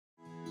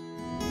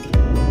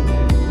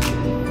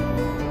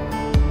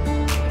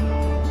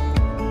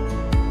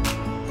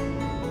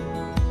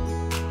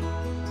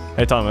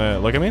Hey, Tom,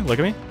 look at me. Look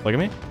at me. Look at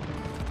me.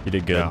 You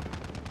did good.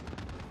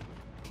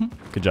 Yeah.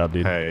 Good job,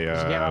 dude. Hey,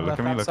 look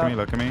at me. Look at me.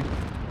 Look at me.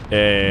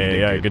 Hey,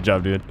 yeah, good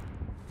job, dude.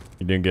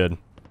 You're doing good.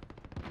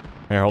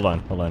 Here, hold on.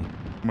 Hold on.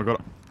 Oh my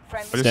god.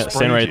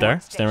 Stand right there.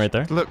 Stand right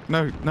there. Look,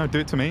 no, do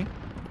it to me.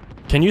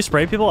 Can you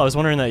spray people? I was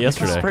wondering that You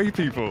yesterday. can spray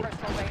people.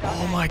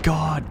 Oh my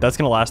god. That's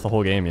gonna last the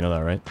whole game, you know that,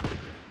 right?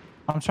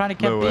 I'm trying to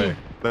get No way.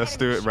 Let's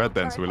do it red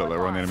then, so we look like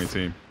we're on the enemy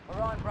team.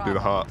 Do the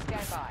heart.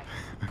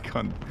 I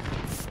can't.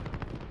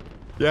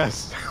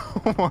 Yes.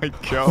 Oh my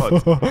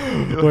god.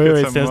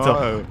 Wait, stand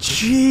still.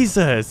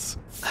 Jesus.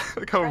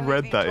 Look how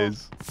red that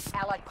is.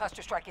 Allied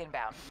cluster strike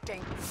inbound.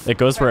 It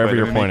goes wherever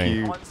you're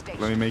pointing.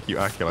 Let me make you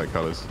Aculite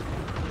colors.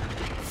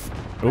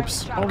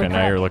 Oops. Holy Okay, now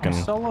crap, you're looking.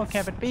 I'm solo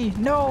cap at B.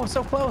 No,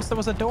 so close. There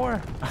was a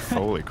door.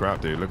 Holy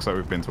crap, dude. Looks like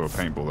we've been to a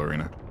paintball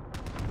arena.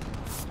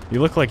 You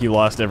look like you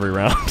lost every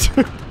round.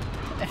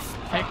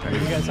 Heck, you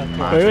guys are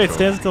Wait,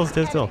 stand still,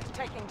 stand still.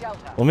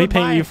 Let me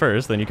paint you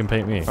first, then you can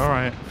paint me.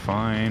 Alright,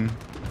 fine.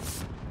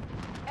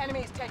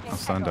 I'll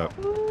stand up.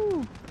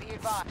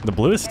 The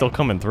blue is still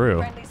coming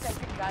through.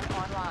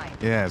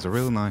 Yeah, it's a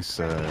real nice,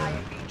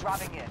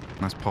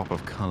 nice pop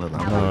of color.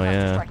 Oh,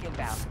 yeah.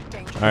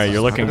 Alright,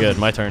 you're looking good.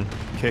 My turn.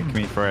 Kick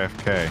me for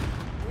AFK.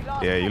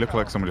 Yeah, you look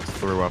like somebody just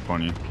threw up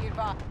on you.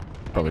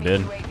 Probably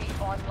did.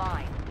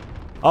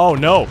 Oh,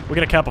 no. We're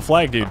gonna cap a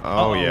flag, dude.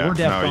 Oh, yeah. We're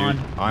DEFCON.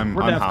 I'm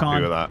We're happy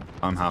DEFCON. with that.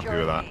 I'm happy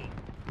with that.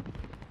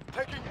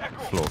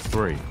 Floor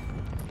 3.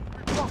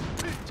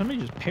 Somebody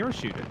just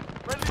parachuted.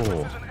 4.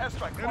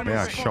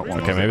 Yeah, I shot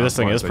one. Okay, maybe this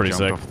thing is pretty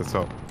sick. Off the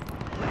top.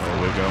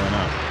 Oh, we're going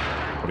up.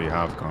 What do you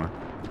have, Connor?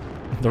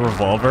 The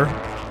revolver.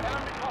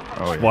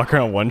 Oh, yeah. Walk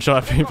around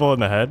one-shot people in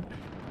the head.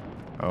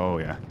 Oh,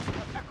 yeah.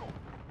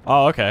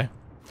 Oh, okay.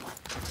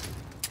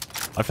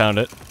 I found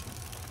it.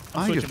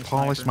 I just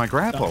polished my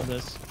grapple.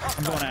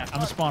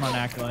 I'm spawn on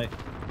Aculite.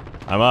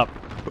 I'm up.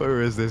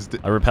 Where is this?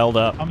 I rappelled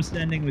up. I'm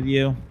standing with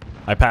you.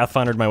 I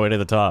pathfindered my way to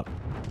the top.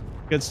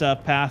 Good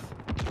stuff, Path.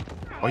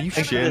 Are you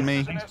shitting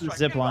me?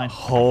 Zip line.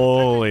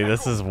 Holy,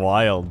 this is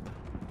wild.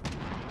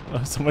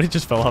 Oh, somebody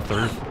just fell off the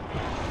roof.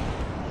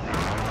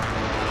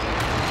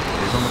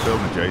 He's on the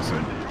building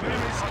adjacent.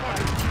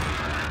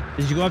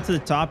 Did you go up to the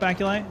top,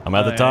 Aculite? I'm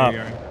at the top.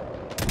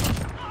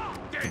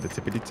 The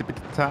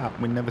tippity top.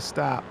 We never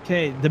stop.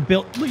 Okay, the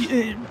build.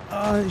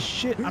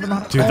 Shit. I don't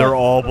know. Dude, they're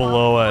all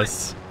below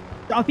us.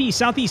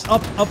 Southeast,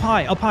 up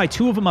high.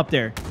 2 of them up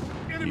there.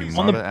 You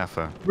On the mother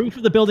effer. roof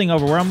of the building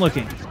over where I'm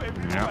looking.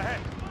 Yep.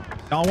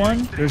 Got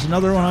one. There's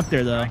another one up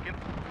there though.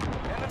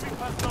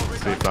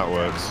 See if that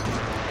works.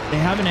 They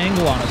have an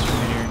angle on us from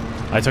here.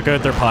 I took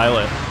out their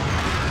pilot.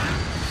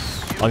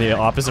 On the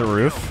opposite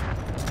roof.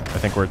 I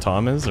think where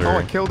Tom is, or... Oh,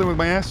 I killed him with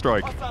my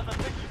airstrike.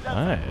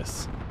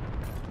 Nice.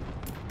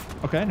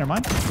 Okay, never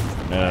mind.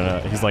 No.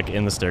 He's like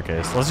in the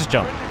staircase. Let's just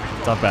jump.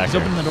 It's not back He's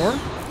here. opening the door.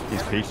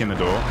 He's peeking the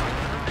door.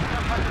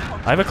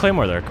 I have a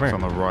claymore there. Come It's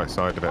here. on the right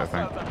side of it, I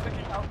think.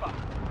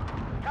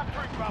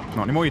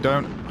 Not anymore, you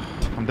don't.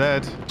 I'm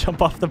dead.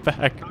 Jump off the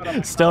back.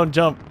 Stone,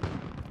 jump.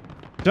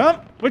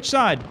 Jump. Which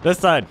side? This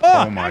side.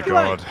 Oh my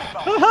god.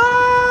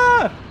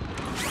 Ah!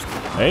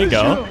 There you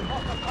go.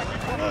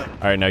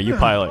 All right, now you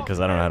pilot, because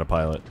I don't know how to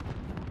pilot.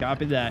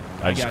 Copy that.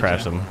 I just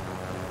crashed him.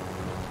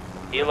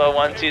 Elo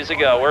 1-2's a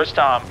go. Where's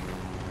Tom?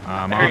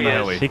 I'm There on he the is.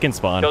 heli. He can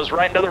spawn. Goes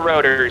right into the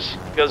rotors.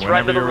 Goes right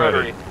into the Whenever you're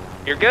rotary. ready.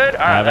 You're good?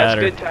 All right, Have at that's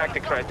her. good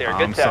tactics right there.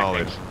 I'm Good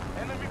tactics.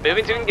 solid.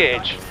 Moving to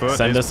engage. Foot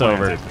Send is us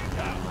over. planted.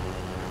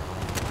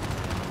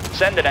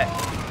 Sending it.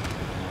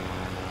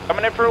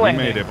 Coming in for a We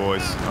landing. made it,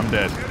 boys. I'm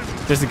dead.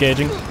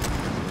 Disengaging.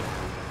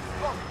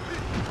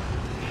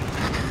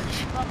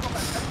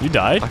 You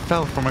died? I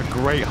fell from a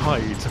great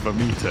height of a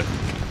meter.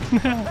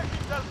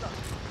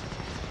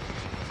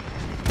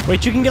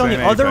 Wait, you can get on the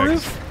This ain't other Apex.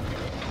 roof?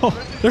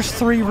 Oh, there's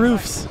 3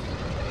 roofs.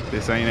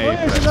 This ain't Oh,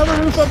 Apex. there's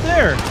another roof up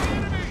there.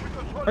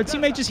 Our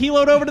teammate just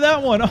heloed over to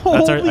that one. That's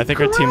Holy I think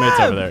our teammates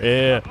over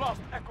there. Yeah.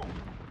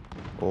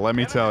 Let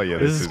me tell you,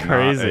 This this is is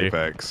crazy. not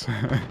Apex.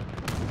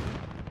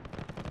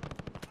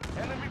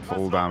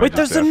 Full damage. Wait, is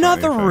there's definitely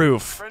another Apex.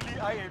 roof.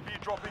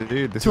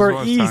 Dude, this To is our what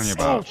I was telling you east.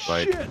 about. Oh,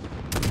 Like, shit.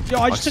 Yo,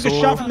 I just took a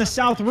saw- shot from the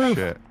south roof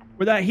shit.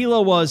 where that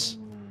helo was.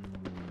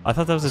 I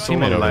thought that was a Saw the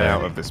teammate over layout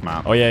there. of this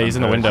map. Oh, yeah, he's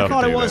in the window. I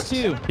thought it was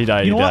too. He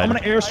died, You know he what? died. I'm gonna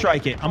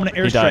airstrike it. I'm gonna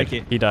He died. airstrike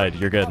it. He died.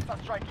 You're good.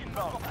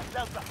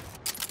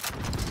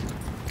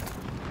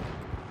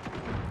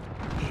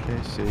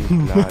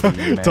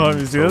 Tom,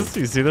 you see this?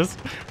 You see this?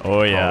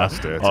 Oh, yeah. that's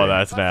dirty. Oh,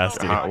 that's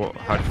nasty. How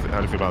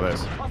do you feel about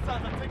this?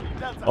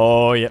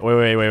 Oh, yeah.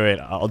 Wait.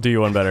 I'll do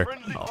you one better.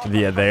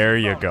 Yeah, there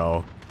you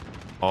go.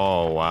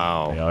 Oh,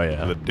 wow. Oh,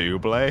 yeah. The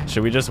double.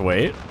 Should we just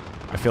wait?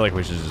 I feel like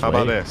we should just How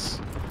wait. about this?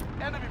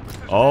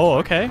 Oh,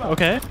 okay. They're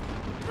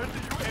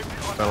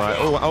like,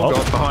 oh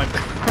god, behind.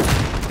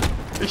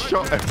 He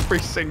shot every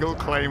single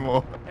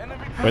claymore.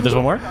 Wait, there's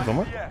one more? There's one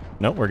more?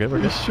 No, we're good.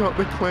 He shot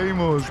the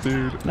claymores,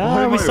 dude. No,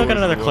 Why am we I still got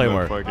always another the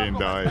one that claymore. Fucking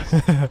dies.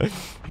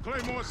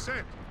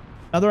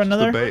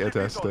 Another. The beta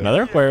tester.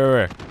 Another?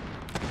 Where?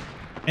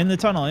 In the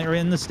tunnel, or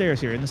in the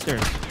stairs here, in the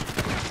stairs.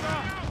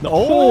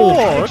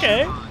 Oh,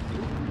 okay.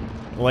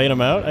 Laying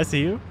him out. I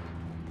see you.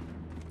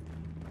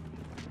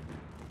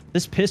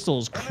 This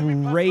pistol's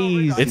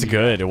crazy. It's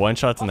good. It one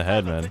shots in the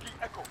head, man.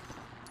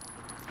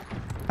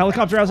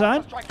 Helicopter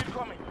outside.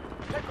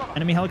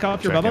 Enemy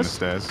helicopter above Checking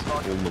the us. stairs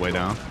all the way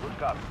down.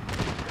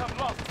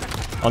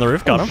 On the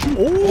roof, got him.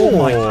 Oh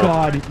my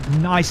god.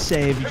 Nice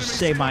save. You just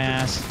saved my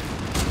ass.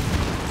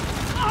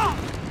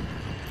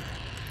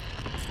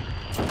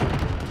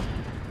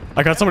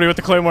 I got somebody with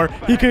the claymore.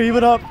 He can't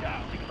even up.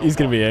 He's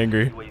gonna be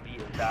angry.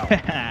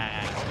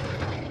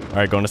 All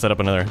right, going to set up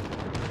another.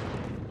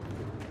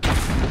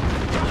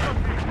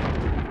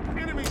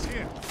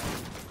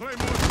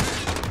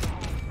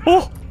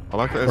 Oh, I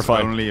like that We're it's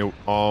fine. only...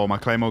 Oh, my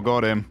claymore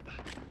got him.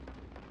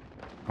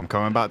 I'm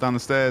coming back down the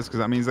stairs because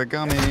that means they're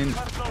coming.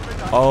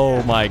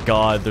 oh my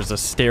God! There's a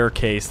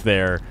staircase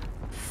there.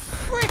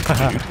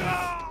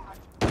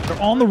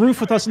 They're on the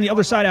roof with us on the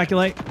other side,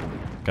 Aculite.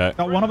 Okay.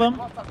 Got one of them.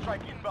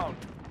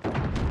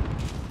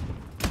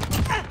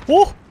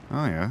 Oh.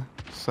 Oh, yeah.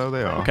 So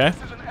they are. Okay.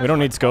 We don't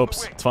need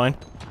scopes. It's fine.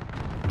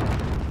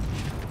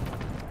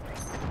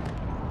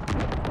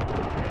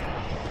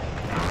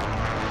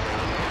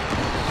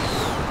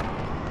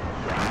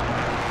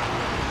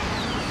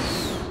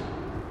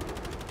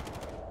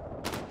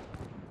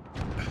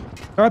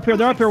 They're up here.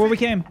 They're up here where we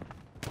came.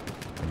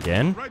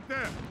 Again?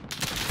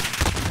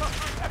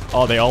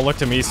 Oh, they all look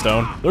to me,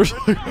 Stone. There's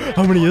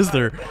how many is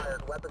there?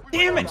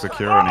 Damn I'm it.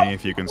 security.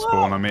 If you can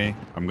spawn on me,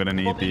 I'm going to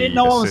need the Didn't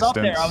know I was up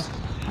assistance. there.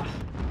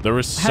 There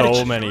was Had a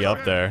so ch- many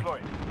up there.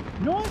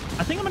 You know what?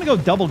 I think I'm gonna go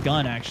double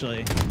gun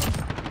actually,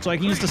 so I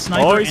can use the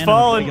sniper Oh, he's and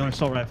falling. the regular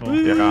assault rifle.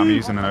 Yeah, I'm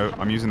using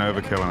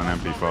overkill and an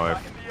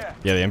MP5.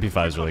 Yeah, the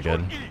MP5 is really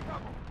good.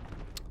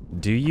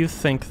 Do you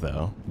think,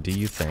 though? Do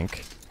you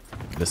think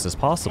this is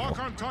possible?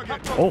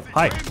 Oh,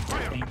 hi.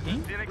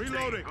 Thinking.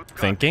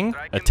 Thinking,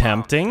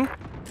 attempting,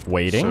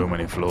 waiting. So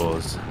many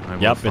flaws. I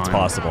will Yep, it's find-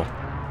 possible.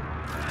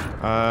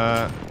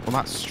 Well,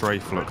 that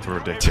strafe looked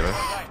ridiculous.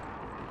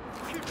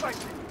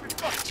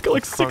 Just got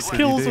like fuck 6 did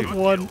you kills do? with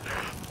one.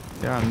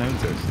 Yeah, I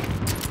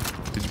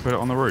noticed. Did you put it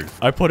on the roof?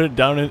 I put it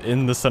down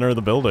in the center of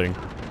the building.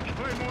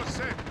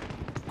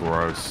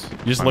 Gross. You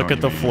just I know look what at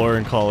you the mean. floor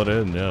and call it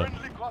in, yeah.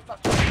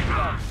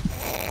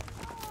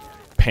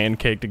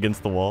 Pancaked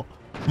against the wall.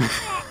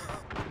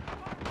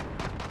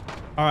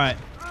 All right.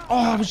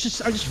 Oh, I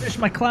just finished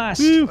my class.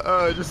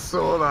 I just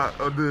saw that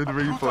on the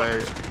replay.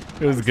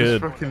 It was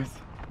good. Just fucking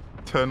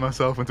turned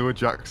myself into a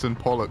Jackson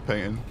Pollock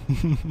painting.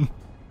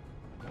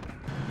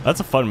 That's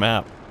a fun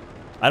map.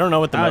 I don't know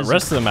what the That is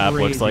rest of the map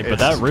looks crazy. like, but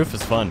that roof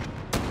is fun.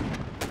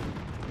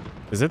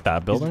 Is it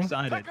that building?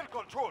 Excited.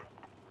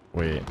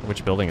 Wait,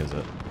 which building is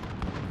it?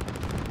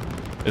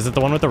 Is it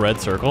the one with the red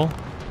circle?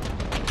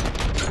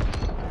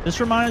 This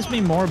reminds me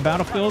more of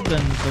Battlefield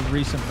than the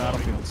recent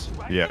Battlefields.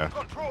 Yeah.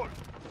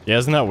 Yeah,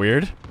 isn't that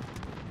weird?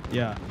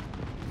 Yeah.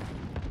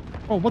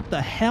 Oh, what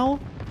the hell?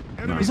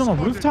 No. He's on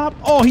the rooftop?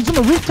 Oh, he's on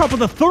the rooftop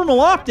with a thermal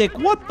optic.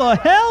 What the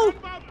hell?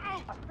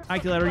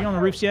 Aculite, are you on the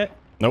roofs yet?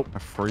 Nope. A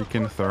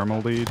freaking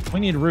thermal, dude. We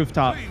need a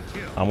rooftop.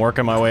 I'm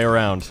working my way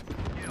around.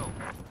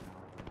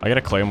 I got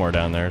a claymore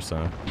down there,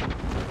 so.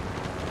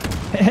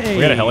 Hey.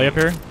 We got a heli up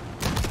here?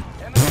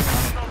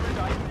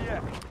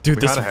 Dude,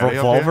 We this got a heli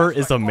up revolver here?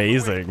 is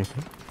amazing.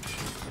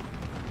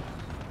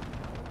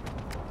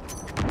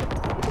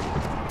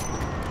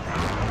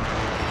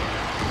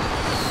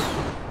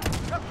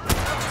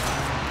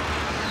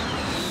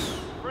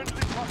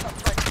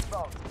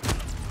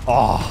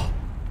 Oh,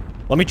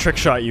 let me trick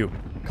shot you.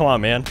 Come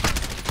on, man.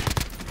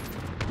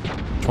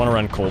 Just want to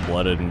run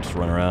cold-blooded and just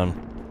run around.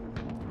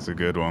 It's a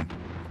good one.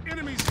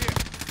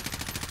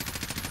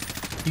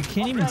 You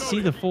can't even see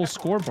the full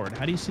scoreboard.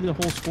 How do you see the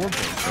whole scoreboard?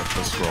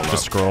 Just scroll up.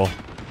 Just scroll.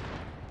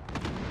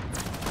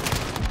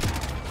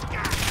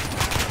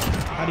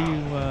 How do you,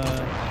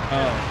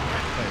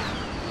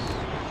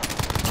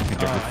 You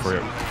have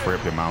to free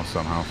up your mouse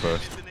somehow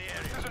first.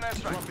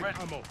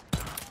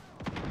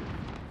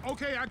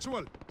 Okay,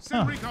 actual.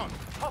 Huh. Recon.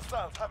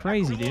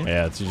 Crazy, dude.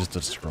 Yeah, it's just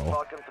a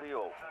scroll.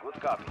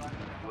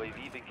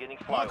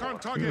 Mark on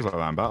It target. was like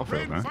that in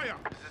Battlefield, Rain man. fire.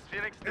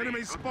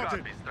 Enemy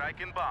spotted.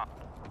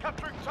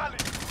 Capturing Charlie.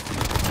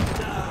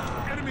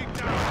 Enemy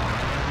down.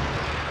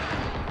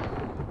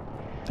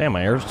 Damn,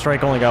 my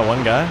airstrike only got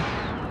one guy.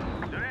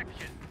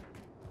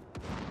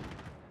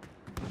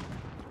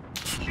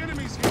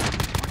 Enemies here.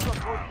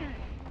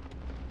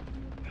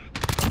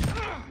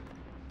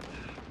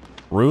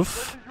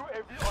 Roof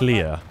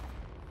clear.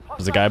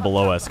 There's a guy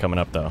below us coming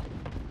up, though.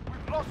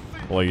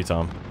 Below you,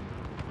 Tom.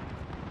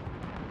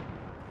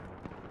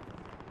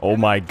 Oh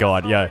my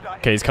god, yeah.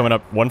 Okay, he's coming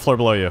up one floor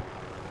below you.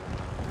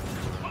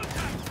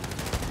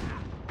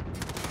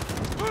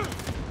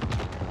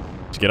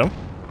 Did you get him?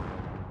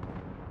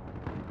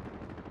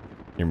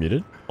 You're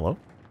muted? Hello?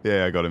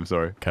 Yeah, I got him,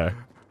 sorry. Okay.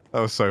 That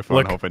was so fun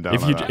Look, hopping down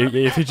if like you that.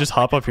 if you just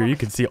hop up here, you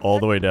can see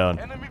all the way down.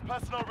 Enemy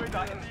personal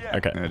radar in the air.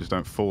 Okay. Yeah, just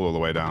don't fall all the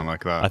way down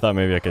like that. I thought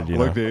maybe I could, you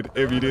know. Look, dude,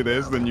 if you do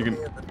this, then you can...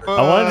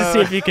 I wanted to see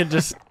if you could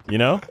just, you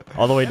know,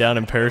 all the way down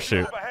and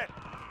parachute. Overhead.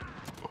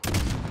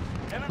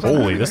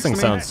 Holy, this thing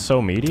sounds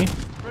so meaty.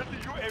 Friendly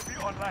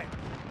UAV online.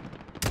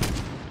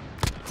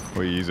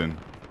 What are you using?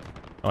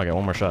 Oh, I got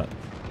one more shot.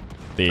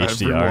 The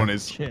HDR. Everyone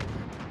is. Shit.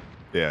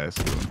 Yeah, it's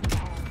good.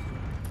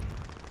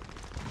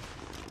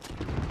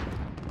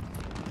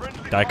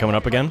 Guy coming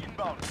up again.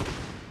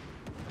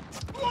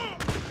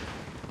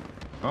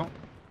 Oh.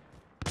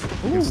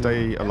 You can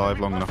stay alive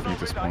long enough for you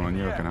to spawn on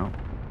you, I can help.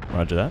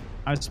 Roger that.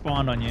 I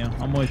spawned on you.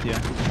 I'm with you.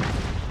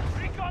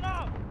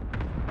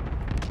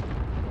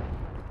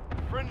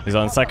 He's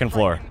on second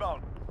floor.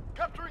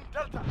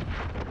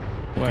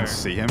 You can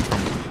see him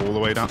from all the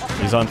way down.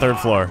 He's on third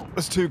floor.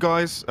 There's two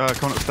guys coming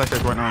up the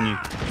staircase right now on you.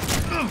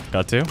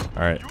 Got two?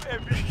 All right.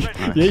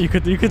 Yeah, you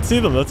could see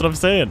them. That's what I'm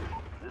saying.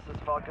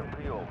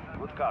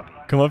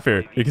 Come up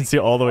here. You can see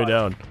all the way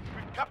down.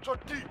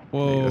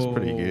 Whoa. Hey, that's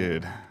pretty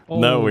good.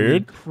 Isn't that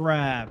weird?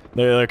 Crap.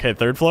 Okay,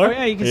 third floor. Oh,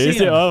 yeah, you can Yeah, see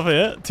them. Oh,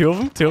 yeah. Two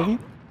of them.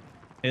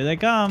 Here they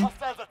come.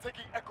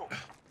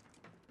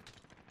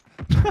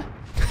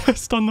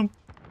 Stun them.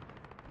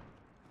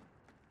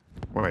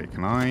 Wait,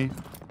 can I?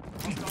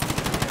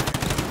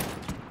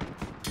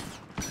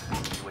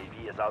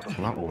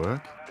 Will that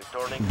work?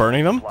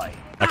 Burning them.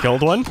 I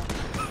killed one.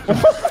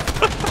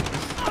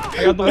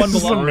 I got the one This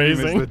is below.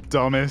 amazing. It's the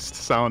dumbest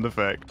sound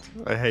effect.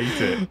 I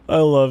hate it. I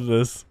love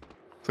this.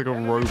 It's like a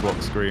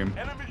Roblox scream.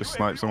 Just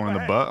snipe someone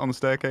in the butt on the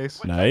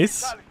staircase.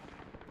 Nice.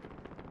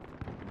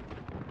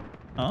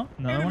 Oh,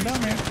 another one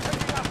down there.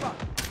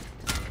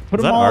 Put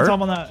Is a that our-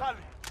 Molotov on that.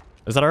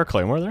 Is that our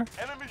claymore there?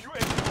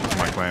 That's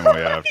my claymore,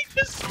 yeah.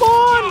 Just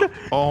spawned.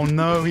 Oh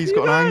no, he's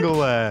got an angle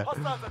there.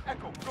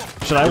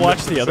 Should I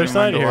watch the other Same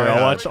side? angle Here, I I'll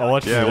had.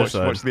 watch the Yeah, other watch,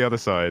 side. watch the other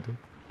side.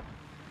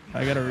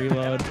 I gotta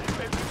reload.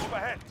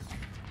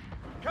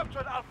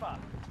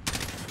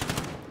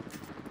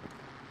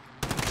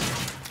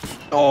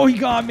 Oh, he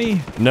got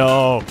me.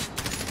 No.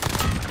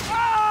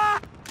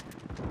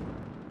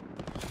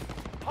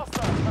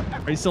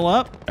 Are you still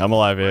up? I'm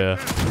alive, yeah.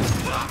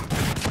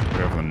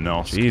 Go for the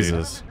nos. dude.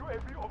 Jesus.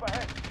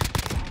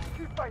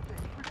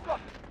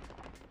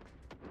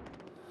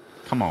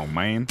 Come on,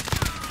 man.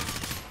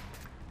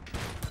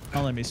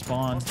 Don't let me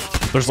spawn.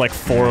 There's like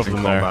 4 of He's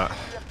in them there. combat.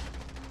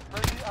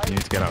 You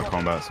need to get out of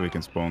combat so we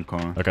can spawn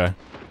Connor. Okay.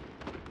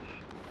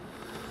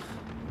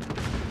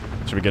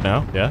 Should we get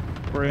now? Yeah?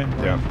 We're in.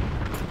 Yeah.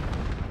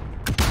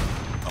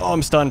 Oh,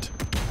 I'm stunned.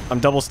 I'm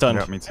double stunned.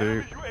 Yeah, me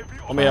too.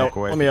 Let me out. Walk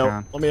away Let if me you out.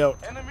 can. Let me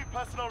out.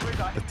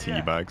 The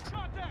teabags.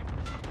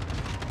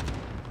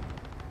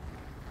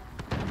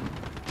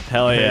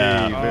 Hell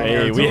yeah. Hey, Hey,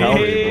 very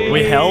good.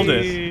 we held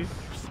it.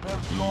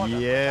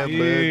 Yeah,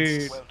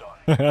 Dude.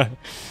 but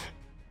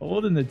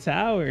Holding the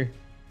tower.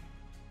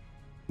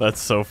 That's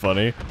so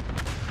funny.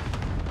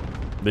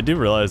 They do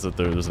realize that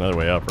there's another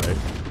way up, right?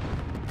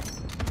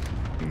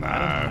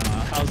 nah.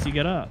 How else you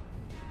get up?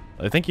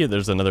 I think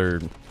there's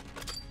another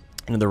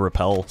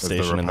rappel There's the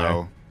station in there.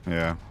 rappel.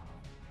 Yeah.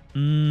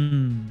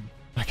 Mmm.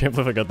 I can't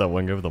believe I got that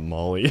one guy with a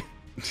molly.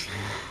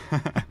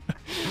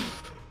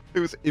 It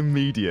was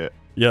immediate.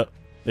 Yep.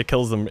 It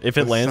kills them. If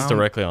it The lands sound-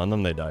 directly on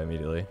them, they die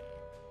immediately.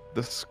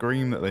 The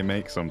scream that they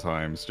make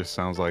sometimes just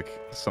sounds like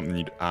something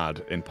you'd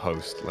add in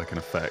post, like an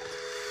effect.